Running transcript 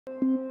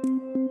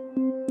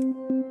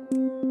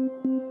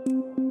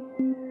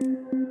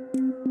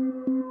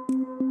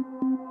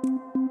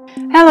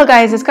Hello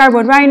guys, it's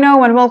Cardboard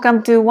Rhino and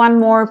welcome to one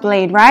more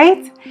Play It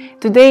Right.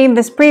 Today in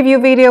this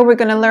preview video we're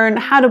gonna learn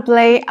how to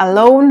play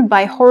Alone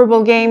by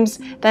Horrible Games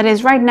that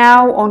is right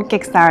now on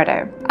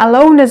Kickstarter.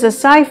 Alone is a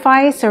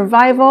sci-fi,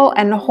 survival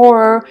and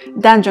horror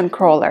dungeon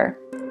crawler.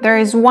 There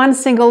is one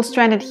single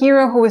stranded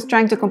hero who is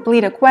trying to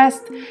complete a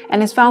quest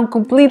and is found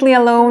completely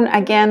alone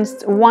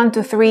against 1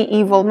 to 3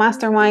 evil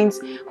masterminds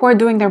who are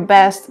doing their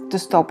best to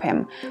stop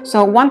him.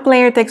 So one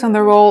player takes on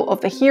the role of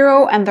the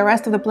hero and the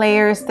rest of the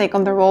players take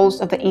on the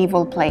roles of the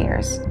evil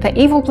players. The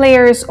evil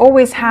players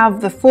always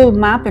have the full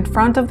map in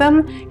front of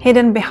them,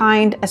 hidden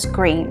behind a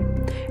screen.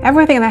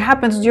 Everything that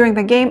happens during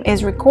the game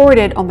is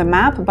recorded on the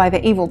map by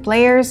the evil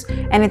players,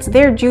 and it's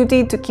their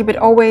duty to keep it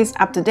always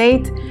up to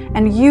date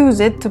and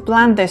use it to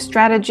plan their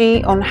strategy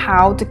on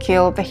how to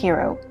kill the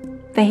hero.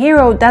 The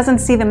hero doesn't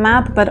see the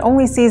map but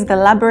only sees the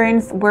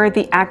labyrinth where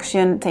the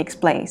action takes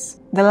place.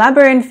 The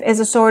labyrinth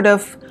is a sort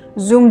of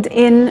zoomed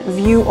in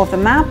view of the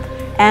map,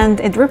 and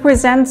it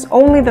represents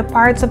only the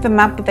parts of the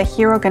map that the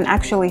hero can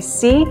actually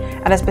see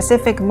at a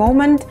specific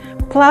moment,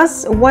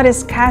 plus what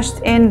is cached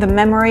in the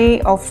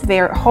memory of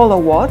their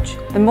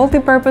HoloWatch, the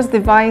multi-purpose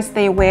device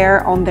they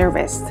wear on their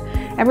wrist.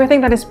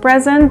 Everything that is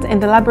present in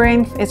the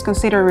labyrinth is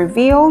considered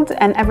revealed,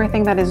 and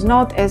everything that is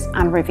not is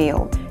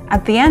unrevealed.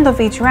 At the end of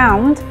each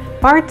round,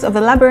 parts of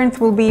the labyrinth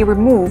will be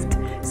removed,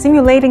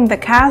 simulating the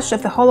cache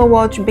of the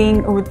HoloWatch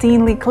being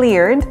routinely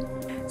cleared,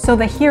 so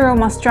the hero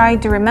must try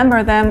to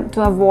remember them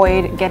to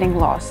avoid getting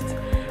lost.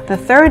 The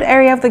third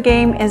area of the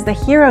game is the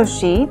hero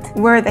sheet,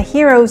 where the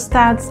hero's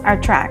stats are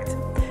tracked.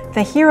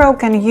 The hero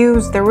can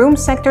use the room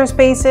sector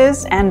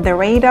spaces and the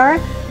radar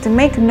to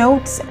make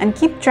notes and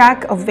keep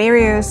track of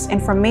various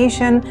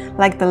information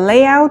like the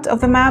layout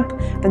of the map,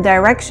 the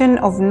direction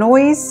of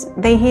noise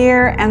they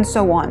hear, and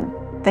so on.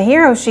 The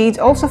hero sheet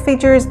also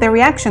features the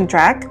reaction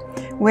track,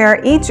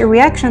 where each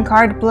reaction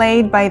card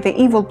played by the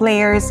evil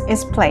players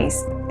is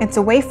placed. It's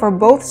a way for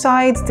both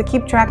sides to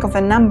keep track of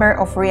the number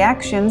of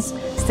reactions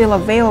still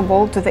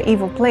available to the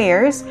evil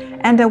players,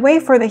 and a way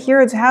for the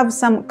hero to have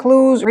some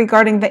clues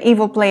regarding the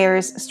evil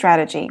player's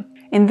strategy.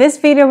 In this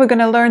video we're going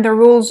to learn the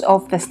rules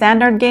of the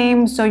standard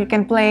game, so you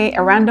can play a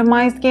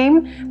randomized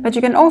game, but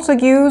you can also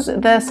use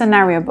the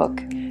scenario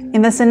book.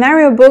 In the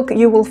scenario book,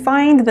 you will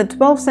find the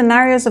 12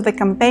 scenarios of the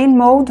campaign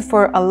mode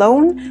for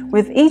Alone,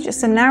 with each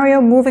scenario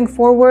moving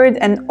forward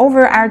an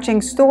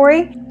overarching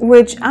story,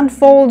 which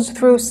unfolds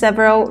through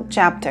several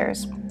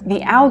chapters.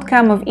 The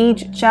outcome of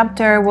each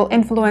chapter will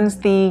influence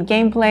the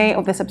gameplay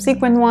of the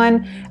subsequent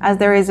one, as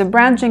there is a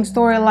branching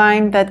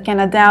storyline that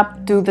can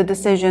adapt to the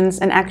decisions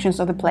and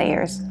actions of the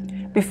players.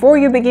 Before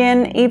you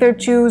begin, either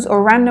choose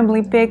or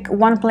randomly pick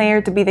one player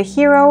to be the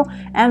hero,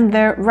 and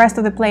the rest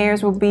of the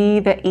players will be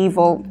the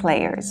evil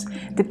players.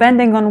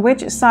 Depending on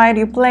which side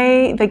you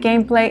play, the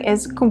gameplay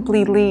is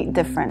completely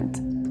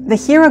different. The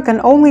hero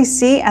can only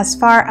see as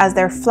far as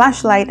their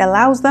flashlight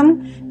allows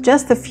them,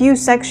 just a few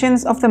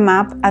sections of the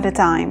map at a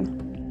time.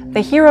 The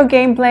hero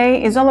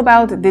gameplay is all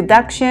about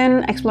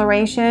deduction,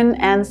 exploration,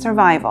 and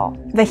survival.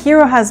 The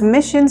hero has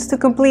missions to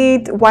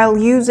complete while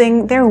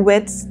using their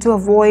wits to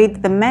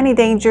avoid the many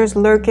dangers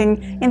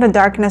lurking in the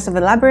darkness of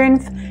the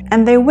labyrinth,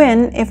 and they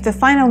win if the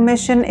final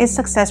mission is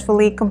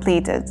successfully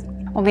completed.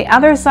 On the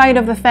other side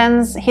of the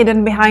fence,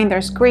 hidden behind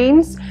their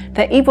screens,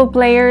 the evil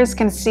players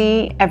can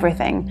see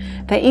everything.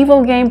 The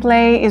evil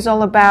gameplay is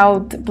all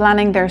about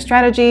planning their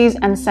strategies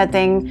and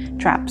setting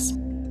traps.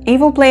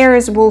 Evil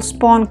players will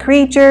spawn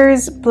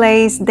creatures,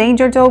 place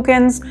danger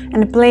tokens,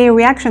 and play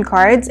reaction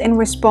cards in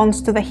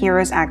response to the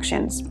hero's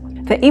actions.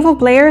 The evil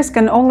players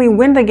can only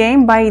win the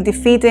game by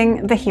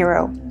defeating the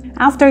hero.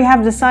 After you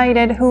have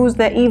decided who's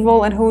the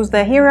evil and who's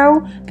the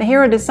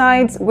hero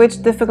decides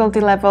which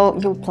difficulty level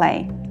you'll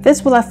play.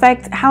 This will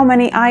affect how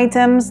many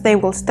items they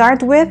will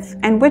start with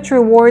and which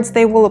rewards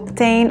they will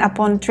obtain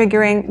upon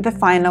triggering the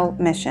final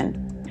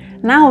mission.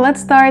 Now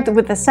let's start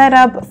with the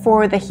setup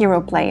for the hero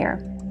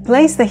player.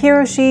 Place the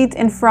hero sheet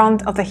in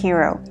front of the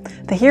hero.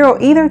 The hero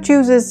either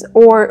chooses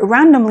or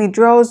randomly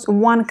draws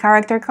one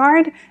character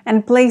card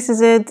and places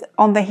it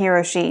on the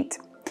hero sheet.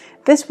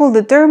 This will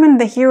determine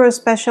the hero's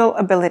special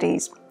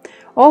abilities.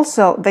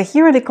 Also, the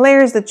hero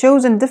declares the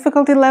chosen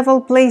difficulty level,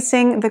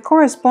 placing the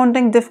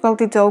corresponding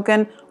difficulty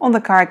token on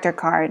the character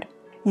card.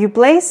 You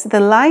place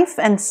the life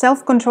and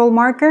self-control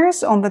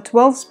markers on the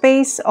 12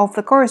 space of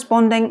the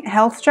corresponding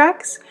health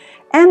tracks,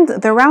 and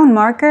the round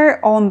marker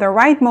on the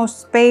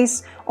rightmost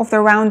space of the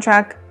round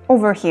track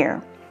over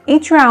here.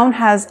 Each round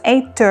has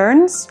 8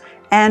 turns,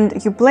 and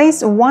you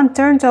place one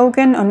turn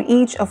token on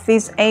each of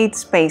these 8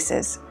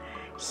 spaces.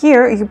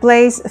 Here you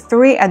place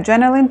 3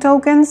 adrenaline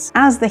tokens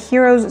as the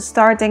hero's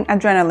starting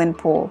adrenaline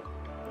pool.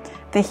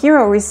 The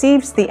hero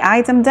receives the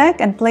item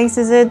deck and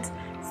places it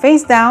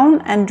face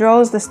down and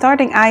draws the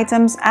starting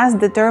items as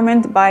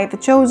determined by the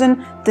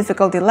chosen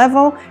difficulty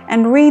level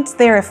and reads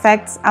their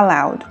effects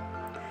aloud.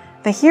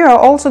 The hero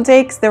also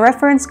takes the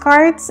reference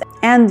cards,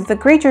 and the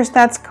creature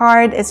stats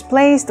card is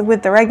placed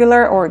with the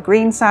regular or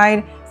green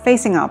side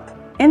facing up.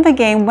 In the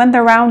game, when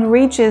the round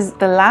reaches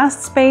the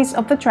last space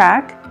of the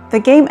track, The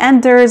game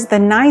enters the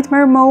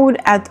Nightmare mode,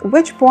 at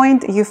which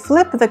point you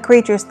flip the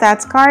creature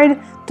stats card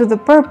to the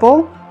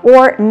purple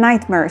or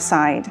Nightmare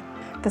side.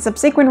 The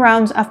subsequent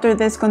rounds after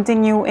this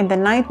continue in the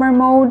Nightmare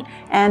mode,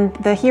 and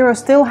the hero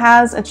still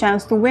has a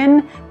chance to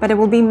win, but it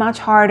will be much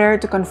harder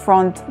to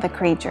confront the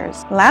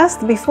creatures.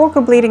 Last, before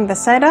completing the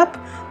setup,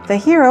 the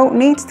hero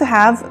needs to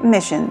have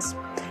missions.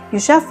 You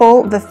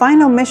shuffle the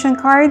final mission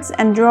cards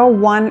and draw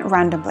one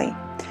randomly.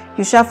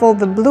 You shuffle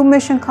the blue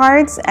mission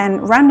cards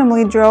and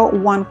randomly draw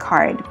one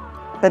card.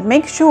 But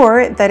make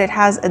sure that it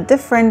has a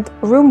different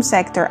room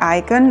sector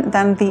icon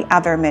than the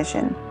other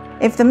mission.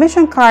 If the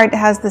mission card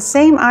has the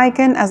same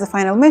icon as the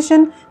final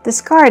mission,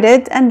 discard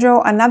it and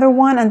draw another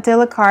one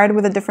until a card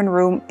with a different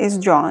room is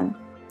drawn.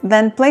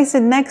 Then place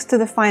it next to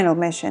the final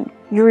mission.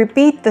 You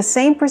repeat the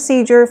same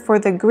procedure for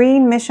the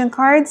green mission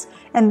cards,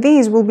 and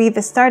these will be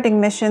the starting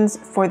missions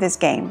for this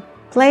game.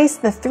 Place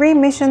the 3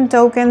 mission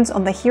tokens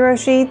on the hero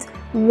sheet,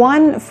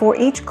 one for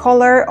each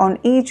color on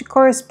each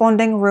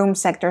corresponding room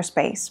sector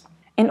space.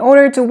 In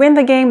order to win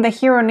the game, the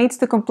hero needs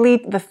to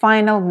complete the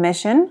final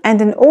mission, and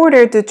in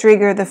order to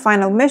trigger the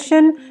final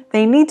mission,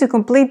 they need to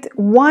complete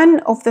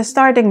one of the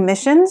starting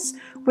missions,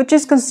 which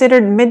is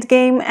considered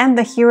mid-game, and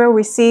the hero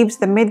receives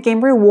the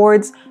mid-game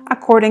rewards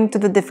according to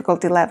the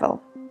difficulty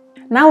level.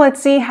 Now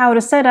let's see how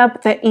to set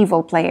up the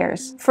evil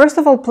players. First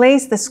of all,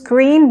 place the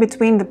screen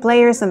between the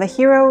players and the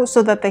hero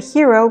so that the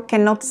hero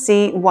cannot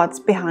see what's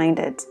behind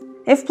it.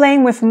 If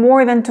playing with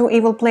more than 2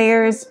 evil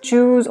players,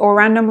 choose or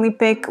randomly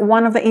pick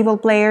one of the evil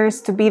players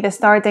to be the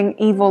starting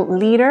evil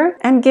leader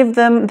and give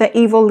them the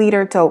evil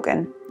leader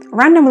token.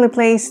 Randomly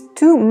place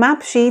 2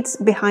 map sheets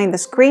behind the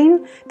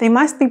screen. They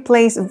must be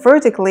placed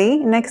vertically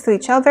next to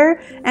each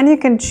other, and you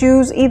can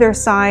choose either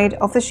side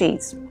of the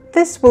sheets.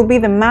 This will be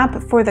the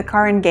map for the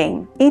current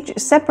game. Each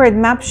separate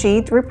map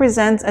sheet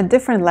represents a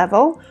different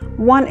level.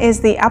 One is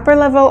the upper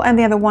level and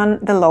the other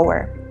one the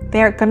lower.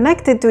 They are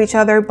connected to each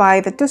other by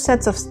the 2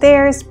 sets of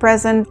stairs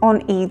present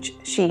on each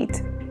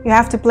sheet. You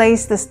have to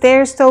place the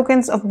stairs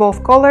tokens of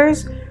both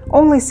colors.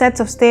 Only sets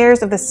of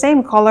stairs of the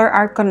same color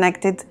are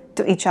connected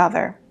to each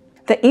other.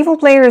 The evil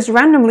players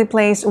randomly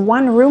place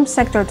 1 room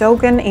sector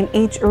token in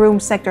each room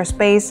sector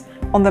space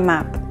on the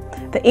map.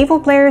 The evil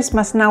players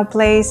must now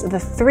place the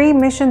 3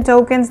 mission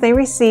tokens they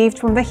received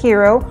from the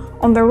hero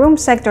on the room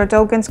sector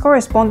tokens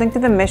corresponding to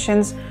the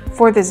missions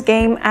for this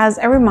game as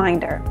a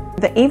reminder.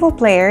 The evil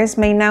players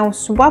may now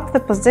swap the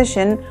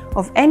position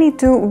of any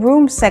 2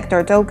 room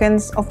sector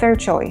tokens of their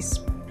choice.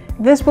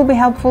 This will be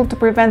helpful to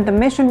prevent the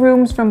mission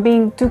rooms from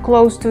being too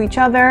close to each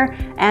other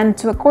and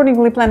to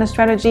accordingly plan a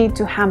strategy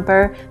to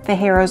hamper the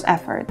hero's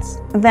efforts.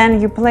 Then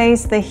you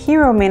place the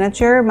hero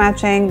miniature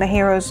matching the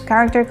hero's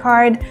character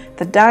card,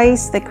 the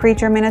dice, the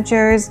creature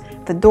miniatures,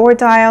 the door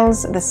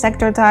tiles, the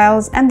sector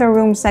tiles, and the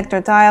room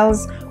sector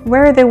tiles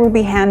where they will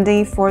be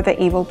handy for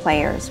the evil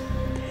players.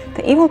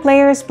 The evil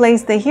players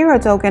place the hero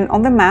token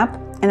on the map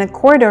in a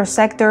corridor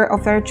sector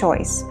of their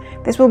choice.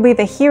 This will be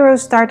the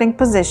hero's starting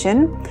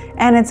position,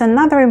 and it's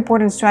another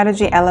important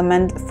strategy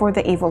element for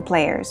the evil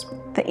players.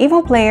 The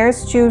evil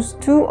players choose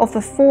 2 of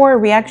the 4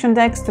 reaction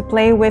decks to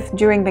play with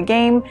during the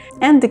game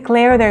and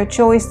declare their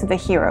choice to the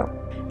hero.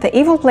 The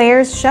evil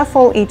players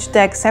shuffle each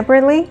deck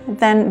separately,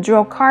 then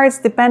draw cards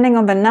depending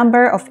on the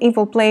number of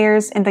evil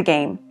players in the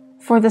game.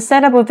 For the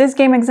setup of this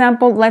game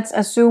example, let's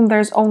assume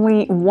there's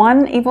only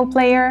 1 evil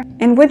player,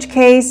 in which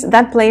case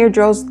that player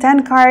draws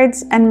 10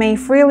 cards and may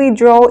freely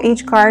draw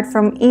each card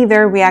from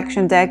either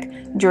reaction deck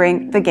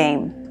during the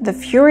game. The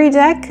Fury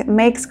deck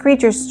makes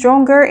creatures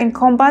stronger in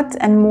combat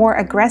and more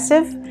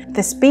aggressive.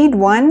 The Speed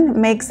one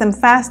makes them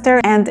faster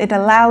and it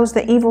allows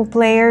the evil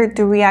player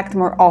to react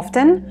more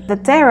often. The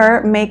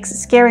Terror makes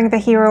scaring the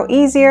hero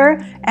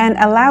easier and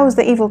allows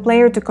the evil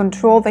player to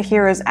control the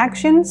hero's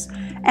actions.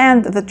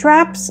 And the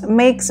Traps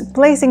makes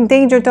placing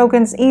danger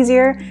tokens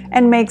easier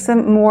and makes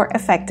them more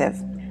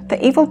effective.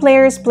 The evil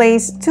players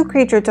place 2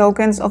 creature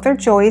tokens of their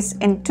choice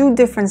in 2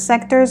 different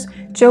sectors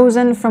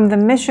chosen from the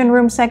mission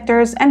room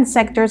sectors and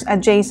sectors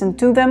adjacent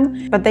to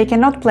them, but they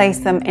cannot place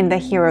them in the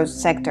hero's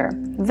sector.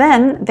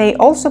 Then they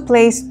also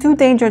place 2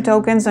 danger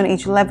tokens on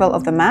each level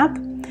of the map.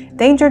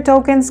 Danger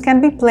tokens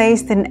can be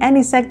placed in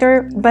any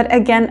sector, but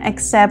again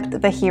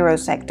except the hero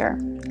sector.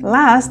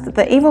 Last,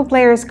 the evil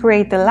players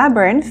create the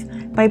labyrinth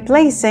by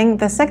placing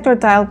the sector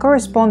tile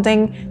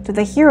corresponding to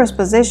the hero's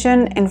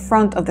position in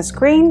front of the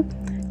screen,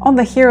 on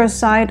the hero's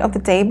side of the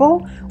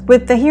table,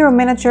 with the hero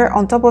miniature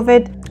on top of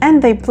it, and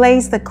they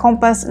place the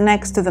compass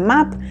next to the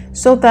map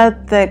so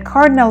that the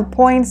cardinal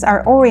points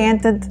are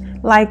oriented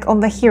like on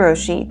the hero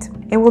sheet.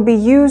 It will be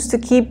used to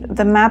keep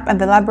the map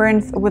and the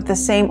labyrinth with the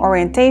same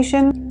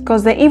orientation,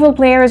 because the evil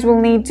players will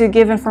need to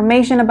give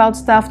information about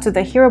stuff to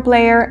the hero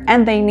player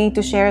and they need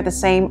to share the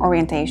same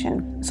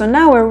orientation. So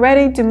now we're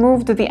ready to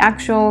move to the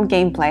actual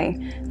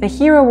gameplay. The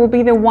hero will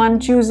be the one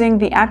choosing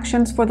the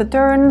actions for the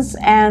turns,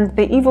 and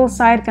the evil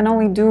side can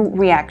only do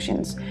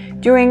reactions.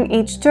 During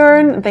each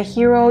turn, the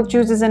hero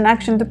chooses an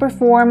action to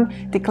perform,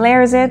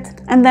 declares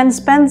it, and then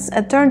spends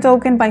a turn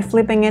token by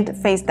flipping it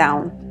face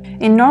down.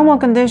 In normal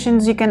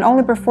conditions, you can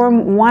only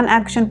perform one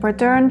action per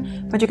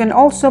turn, but you can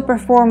also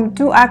perform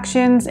two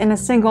actions in a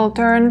single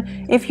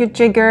turn if you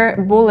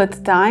trigger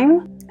bullet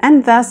time,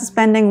 and thus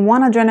spending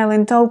one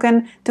adrenaline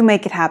token to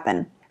make it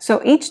happen. So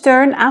each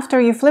turn,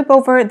 after you flip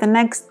over the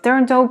next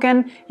turn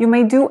token, you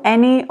may do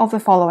any of the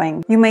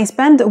following. You may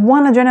spend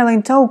one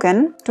adrenaline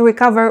token to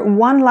recover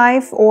one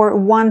life or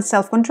one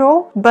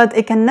self-control, but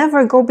it can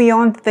never go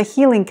beyond the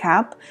healing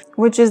cap,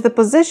 which is the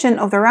position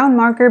of the round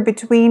marker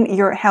between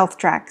your health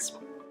tracks.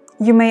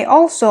 You may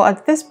also,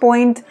 at this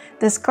point,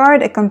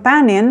 discard a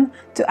companion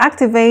to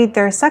activate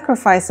their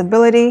sacrifice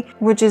ability,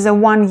 which is a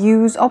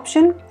one-use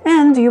option,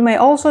 and you may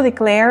also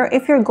declare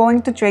if you're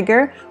going to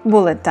trigger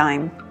bullet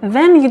time.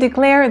 Then you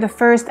declare the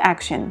first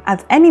action.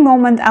 At any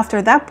moment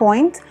after that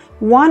point,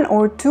 one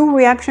or two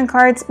reaction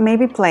cards may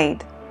be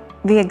played.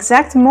 The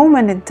exact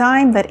moment in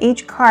time that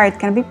each card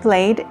can be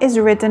played is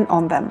written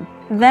on them.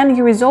 Then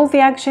you resolve the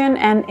action,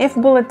 and if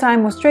bullet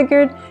time was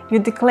triggered, you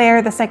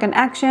declare the second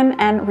action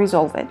and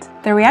resolve it.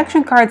 The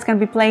reaction cards can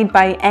be played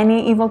by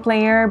any evil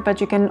player, but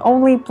you can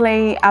only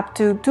play up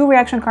to 2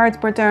 reaction cards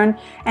per turn,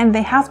 and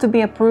they have to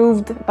be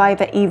approved by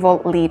the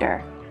evil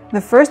leader.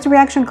 The first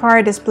reaction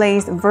card is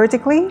placed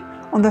vertically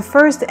on the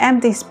first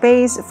empty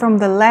space from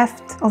the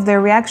left of the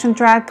reaction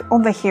track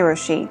on the hero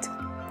sheet.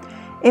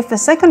 If the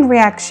second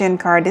reaction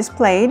card is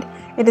played,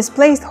 it is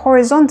placed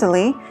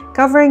horizontally,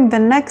 covering the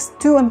next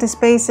 2 empty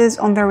spaces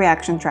on the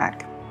reaction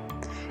track.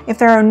 If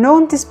there are no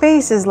empty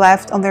spaces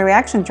left on the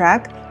reaction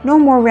track, no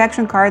more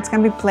reaction cards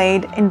can be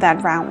played in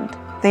that round.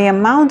 The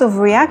amount of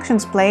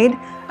reactions played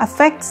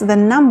affects the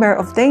number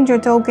of danger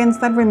tokens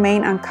that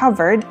remain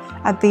uncovered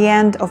at the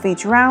end of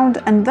each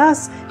round, and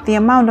thus the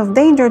amount of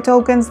danger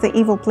tokens the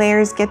evil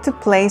players get to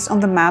place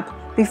on the map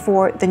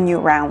before the new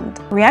round.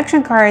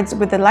 Reaction cards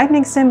with the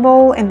lightning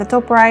symbol in the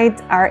top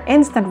right are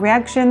instant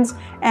reactions,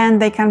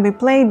 and they can be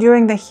played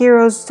during the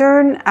hero's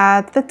turn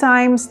at the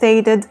time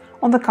stated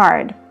on the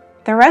card.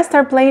 The rest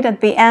are played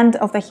at the end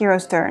of the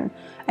hero's turn.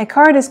 A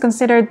card is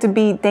considered to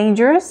be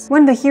dangerous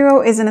when the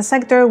hero is in a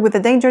sector with a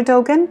danger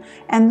token,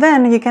 and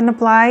then you can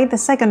apply the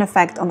second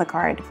effect on the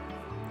card.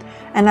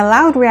 An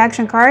allowed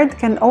reaction card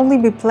can only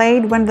be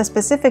played when the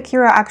specific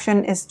hero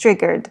action is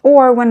triggered,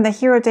 or when the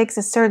hero takes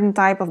a certain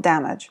type of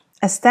damage.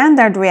 A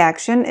standard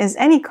reaction is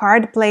any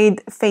card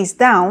played face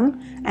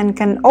down and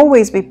can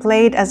always be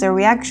played as a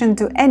reaction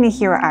to any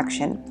hero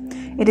action.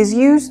 It is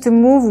used to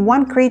move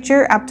one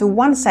creature up to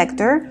one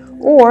sector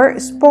or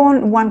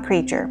spawn one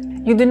creature.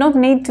 You do not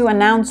need to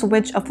announce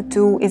which of the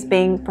two is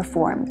being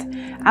performed.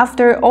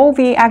 After all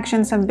the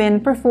actions have been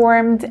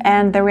performed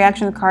and the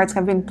reaction cards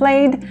have been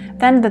played,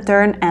 then the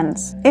turn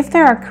ends. If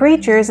there are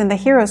creatures in the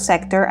hero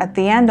sector at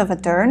the end of a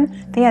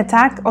turn, they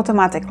attack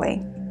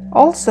automatically.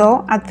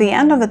 Also, at the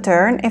end of the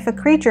turn, if a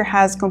creature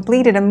has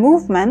completed a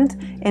movement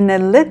in a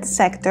lit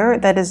sector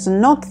that is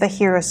not the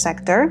hero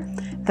sector,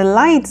 the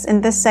lights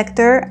in this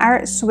sector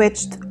are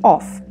switched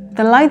off.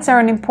 The lights are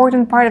an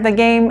important part of the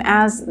game,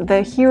 as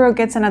the hero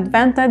gets an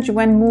advantage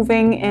when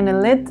moving in a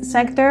lit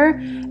sector,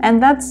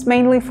 and that's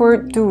mainly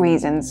for 2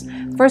 reasons.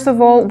 First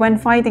of all, when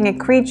fighting a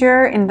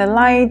creature in the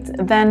light,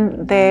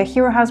 then the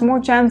hero has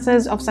more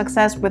chances of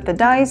success with the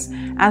dice,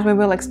 as we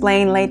will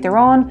explain later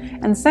on.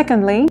 And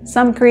secondly,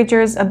 some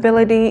creatures'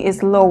 ability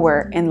is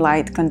lower in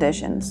light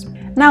conditions.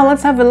 Now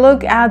let's have a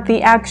look at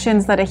the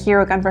actions that a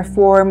hero can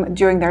perform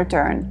during their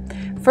turn.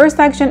 First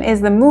action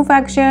is the move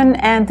action,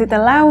 and it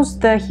allows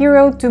the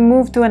hero to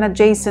move to an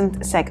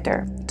adjacent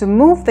sector. To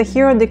move, the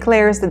hero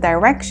declares the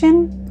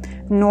direction,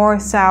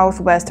 north, south,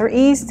 west, or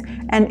east,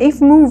 and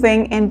if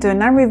moving into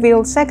an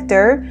unrevealed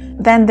sector,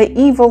 then the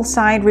evil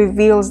side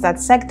reveals that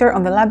sector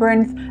on the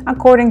labyrinth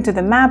according to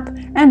the map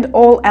and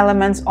all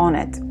elements on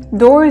it.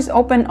 Doors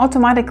open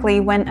automatically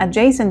when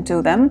adjacent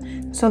to them,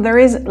 so there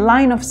is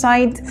line of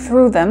sight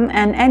through them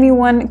and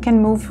anyone can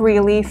move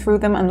freely through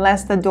them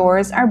unless the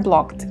doors are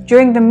blocked.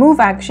 During the move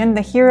action,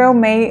 the hero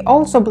may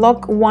also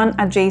block one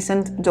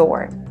adjacent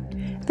door.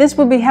 This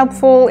will be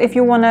helpful if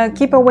you want to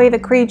keep away the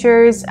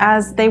creatures,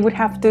 as they would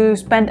have to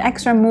spend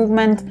extra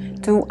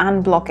movement to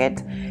unblock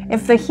it.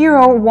 If the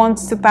hero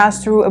wants to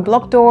pass through a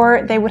blocked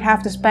door, they would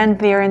have to spend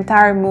their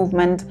entire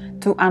movement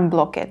to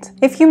unblock it.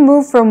 If you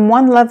move from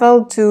one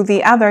level to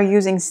the other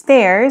using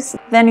stairs,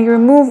 then you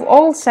remove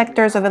all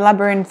sectors of the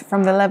labyrinth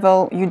from the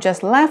level you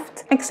just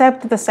left,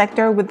 except the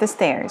sector with the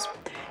stairs.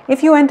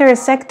 If you enter a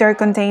sector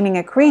containing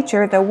a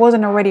creature that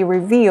wasn't already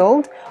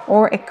revealed,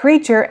 or a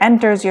creature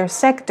enters your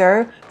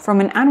sector from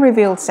an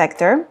unrevealed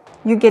sector,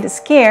 you get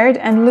scared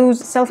and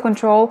lose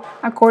self-control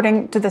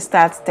according to the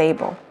stats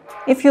table.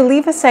 If you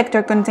leave a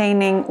sector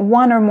containing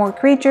one or more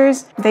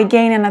creatures, they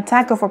gain an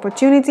attack of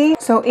opportunity,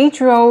 so each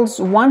rolls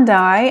 1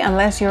 die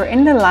unless you're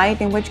in the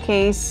light, in which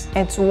case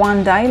it's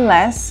 1 die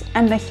less,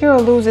 and the hero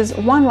loses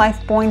 1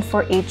 life point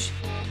for each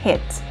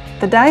hit.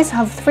 The dice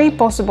have 3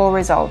 possible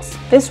results.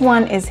 This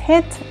one is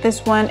hit,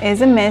 this one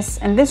is a miss,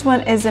 and this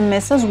one is a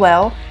miss as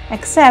well,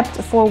 except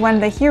for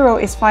when the hero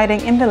is fighting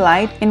in the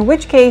light, in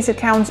which case it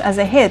counts as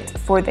a hit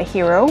for the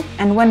hero,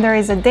 and when there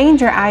is a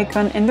danger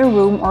icon in the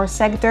room or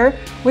sector,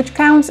 which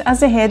counts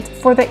as a hit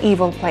for the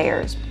evil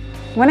players.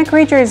 When a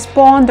creature is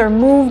spawned or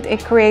moved,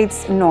 it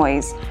creates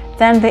noise.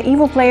 Then the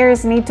evil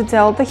players need to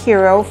tell the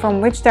hero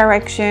from which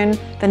direction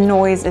the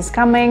noise is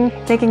coming,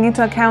 taking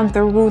into account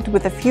the route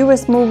with the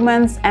fewest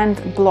movements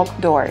and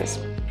blocked doors.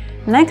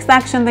 Next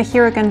action the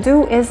hero can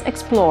do is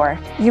explore.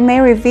 You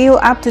may reveal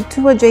up to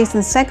 2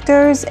 adjacent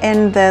sectors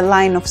in the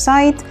line of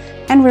sight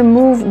and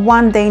remove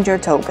 1 danger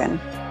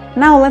token.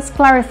 Now let's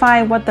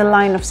clarify what the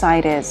line of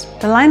sight is.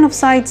 The line of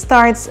sight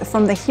starts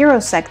from the hero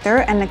sector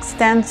and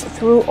extends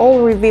through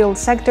all revealed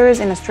sectors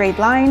in a straight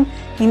line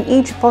in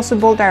each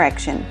possible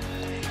direction.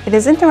 It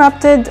is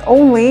interrupted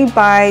only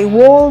by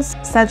walls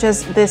such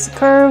as this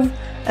curve,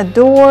 a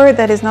door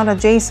that is not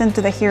adjacent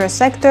to the hero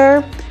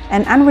sector,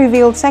 an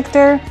unrevealed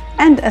sector,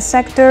 and a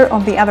sector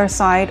on the other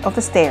side of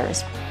the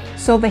stairs.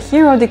 So the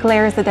hero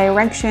declares the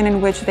direction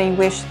in which they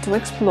wish to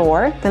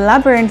explore, the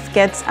labyrinth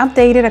gets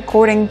updated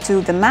according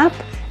to the map,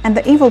 and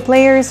the evil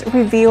players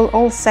reveal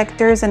all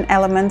sectors and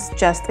elements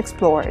just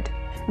explored.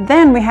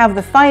 Then we have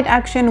the fight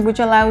action, which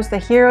allows the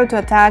hero to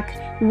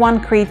attack 1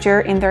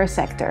 creature in their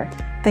sector.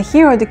 The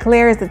hero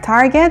declares the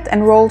target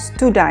and rolls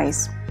 2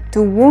 dice.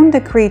 To wound the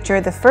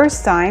creature the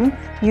first time,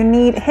 you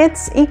need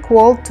hits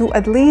equal to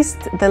at least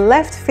the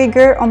left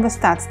figure on the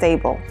stats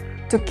table.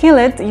 To kill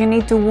it, you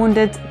need to wound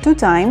it 2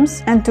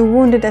 times, and to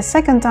wound it a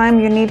second time,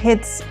 you need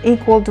hits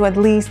equal to at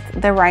least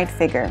the right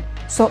figure.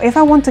 So if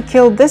I want to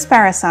kill this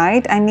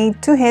parasite, I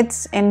need 2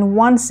 hits in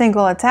 1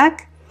 single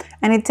attack,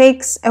 and it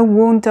takes a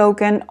wound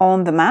token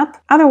on the map.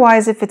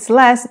 Otherwise, if it's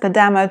less, the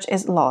damage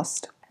is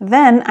lost.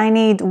 Then I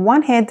need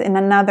 1 hit in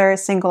another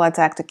single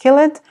attack to kill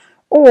it,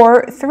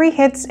 or 3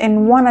 hits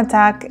in 1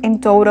 attack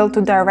in total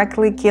to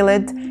directly kill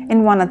it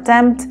in 1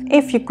 attempt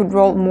if you could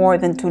roll more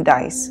than 2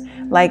 dice.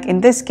 Like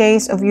in this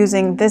case of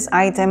using this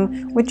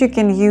item, which you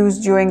can use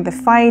during the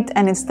fight,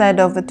 and instead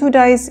of the 2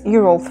 dice,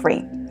 you roll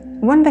 3.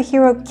 When the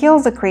hero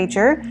kills a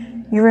creature,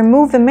 you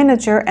remove the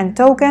miniature and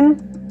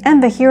token,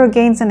 and the hero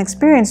gains an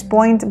experience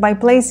point by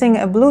placing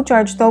a blue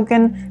charge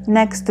token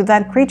next to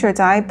that creature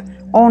type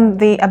on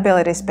the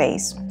ability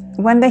space.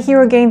 When the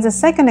hero gains a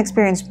second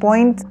experience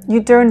point,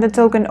 you turn the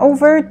token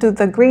over to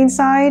the green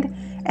side,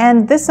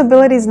 and this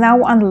ability is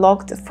now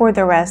unlocked for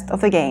the rest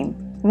of the game.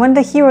 When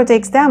the hero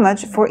takes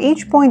damage, for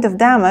each point of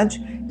damage,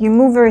 you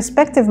move the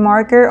respective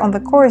marker on the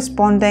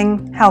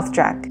corresponding health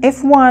track.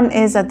 If one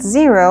is at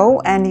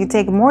 0 and you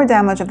take more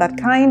damage of that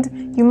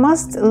kind, you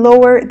must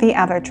lower the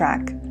other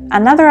track.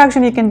 Another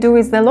action you can do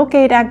is the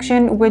locate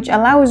action, which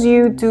allows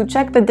you to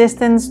check the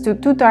distance to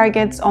 2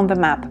 targets on the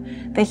map.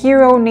 The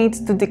hero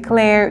needs to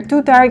declare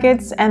 2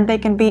 targets, and they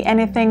can be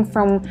anything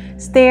from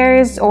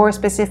stairs or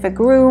specific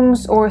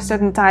rooms or a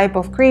certain type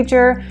of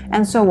creature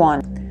and so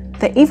on.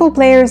 The evil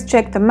players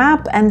check the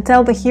map and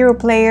tell the hero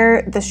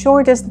player the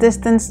shortest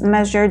distance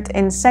measured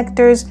in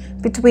sectors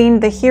between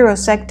the hero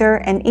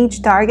sector and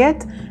each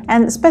target,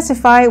 and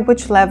specify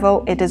which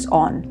level it is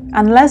on.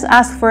 Unless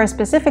asked for a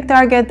specific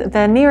target,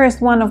 the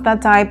nearest one of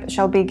that type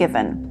shall be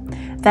given.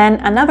 Then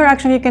another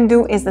action you can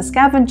do is the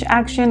scavenge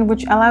action,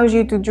 which allows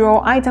you to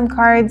draw item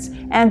cards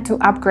and to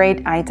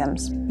upgrade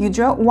items. You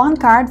draw 1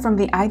 card from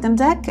the item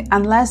deck,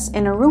 unless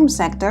in a room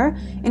sector,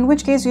 in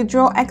which case you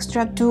draw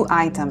extra 2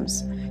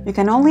 items. You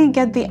can only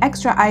get the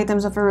extra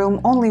items of a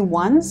room only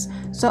once,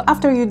 so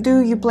after you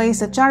do, you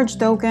place a charge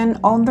token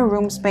on the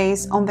room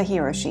space on the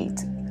hero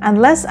sheet.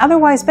 Unless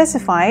otherwise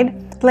specified,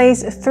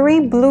 place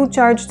 3 blue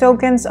charge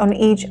tokens on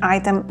each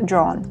item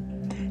drawn.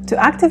 To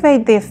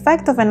activate the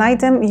effect of an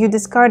item, you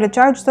discard a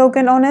charge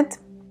token on it,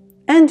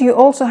 and you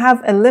also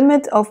have a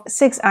limit of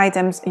 6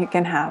 items you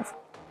can have.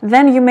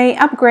 Then you may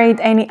upgrade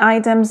any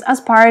items as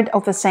part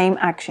of the same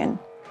action.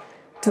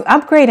 To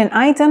upgrade an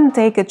item,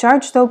 take a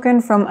charge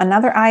token from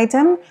another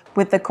item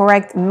with the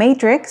correct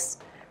matrix,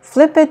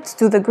 flip it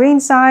to the green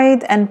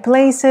side, and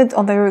place it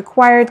on the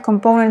required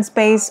component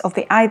space of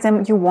the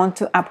item you want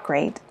to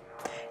upgrade.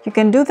 You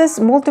can do this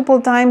multiple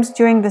times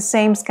during the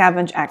same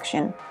scavenge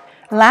action.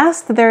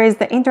 Last, there is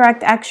the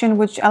interact action,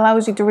 which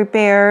allows you to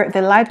repair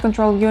the light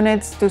control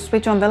units, to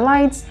switch on the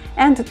lights,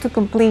 and to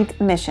complete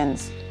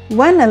missions.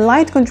 When a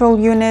light control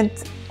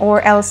unit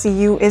or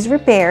LCU is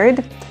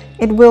repaired,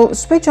 it will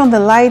switch on the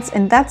lights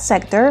in that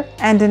sector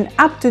and in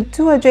up to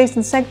 2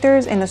 adjacent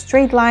sectors in a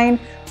straight line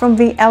from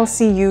the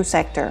LCU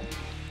sector.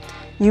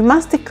 You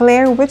must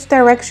declare which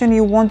direction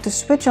you want to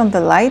switch on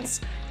the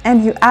lights,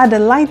 and you add a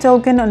light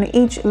token on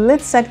each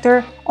lit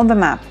sector on the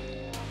map.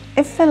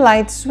 If the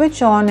lights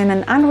switch on in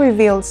an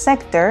unrevealed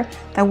sector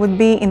that would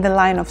be in the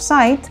line of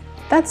sight,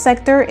 that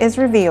sector is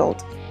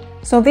revealed.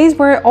 So these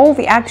were all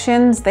the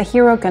actions the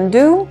hero can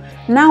do.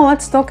 Now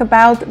let's talk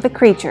about the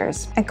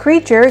creatures. A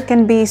creature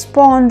can be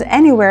spawned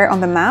anywhere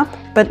on the map,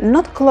 but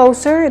not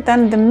closer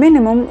than the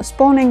minimum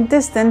spawning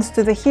distance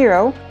to the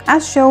hero,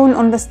 as shown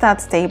on the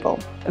stats table.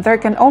 There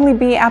can only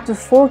be up to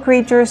 4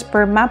 creatures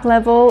per map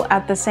level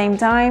at the same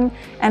time,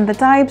 and the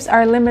types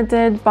are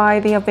limited by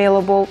the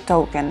available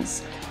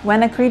tokens.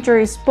 When a creature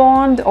is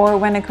spawned or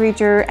when a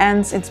creature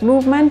ends its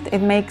movement,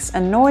 it makes a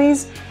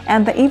noise,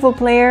 and the evil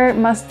player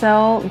must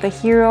tell the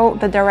hero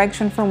the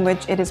direction from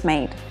which it is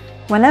made.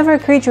 Whenever a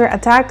creature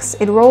attacks,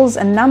 it rolls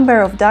a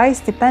number of dice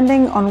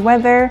depending on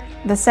whether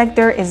the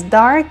sector is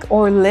dark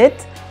or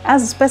lit,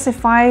 as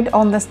specified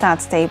on the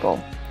stats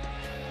table.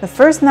 The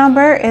first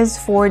number is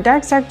for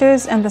dark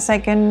sectors and the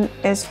second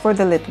is for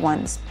the lit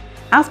ones.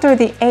 After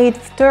the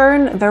 8th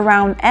turn, the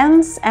round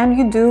ends and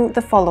you do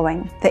the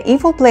following. The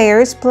evil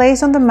players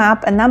place on the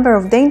map a number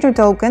of danger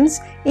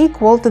tokens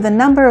equal to the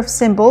number of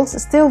symbols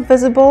still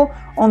visible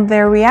on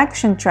their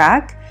reaction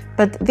track,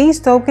 but these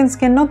tokens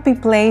cannot be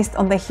placed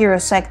on the hero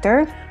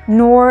sector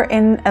nor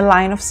in a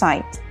line of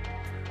sight.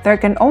 There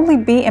can only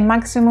be a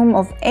maximum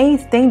of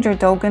 8 danger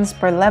tokens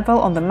per level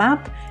on the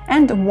map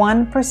and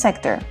 1 per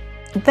sector.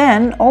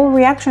 Then all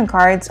reaction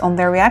cards on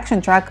their reaction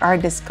track are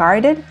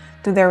discarded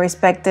to their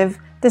respective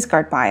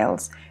discard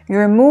piles. You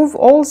remove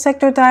all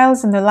sector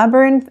tiles in the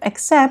labyrinth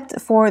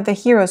except for the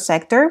hero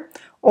sector,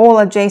 all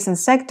adjacent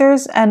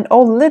sectors, and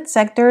all lit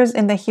sectors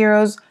in the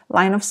hero's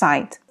line of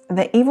sight.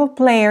 The evil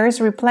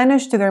players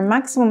replenish to their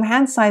maximum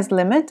hand size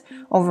limit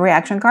of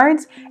reaction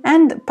cards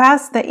and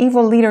pass the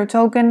evil leader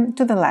token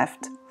to the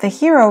left. The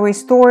hero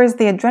restores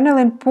the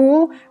adrenaline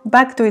pool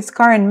back to its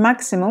current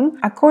maximum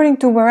according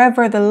to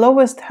wherever the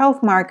lowest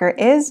health marker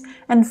is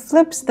and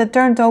flips the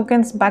turn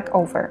tokens back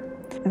over.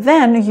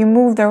 Then you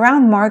move the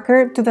round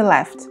marker to the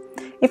left.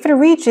 If it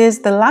reaches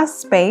the last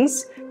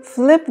space,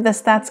 flip the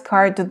stats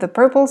card to the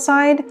purple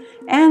side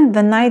and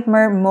the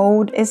nightmare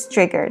mode is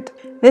triggered.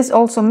 This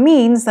also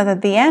means that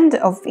at the end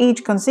of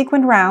each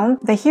consequent round,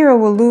 the hero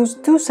will lose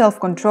 2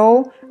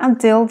 self-control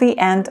until the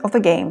end of the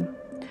game.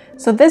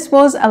 So this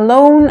was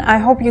Alone. I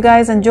hope you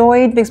guys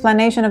enjoyed the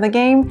explanation of the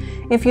game.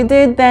 If you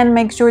did, then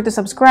make sure to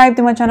subscribe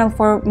to my channel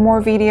for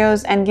more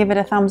videos and give it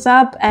a thumbs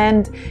up.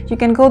 And you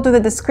can go to the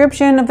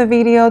description of the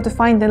video to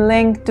find the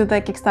link to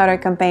the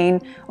Kickstarter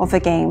campaign of the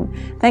game.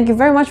 Thank you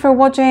very much for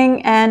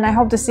watching and I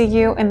hope to see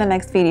you in the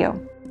next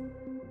video.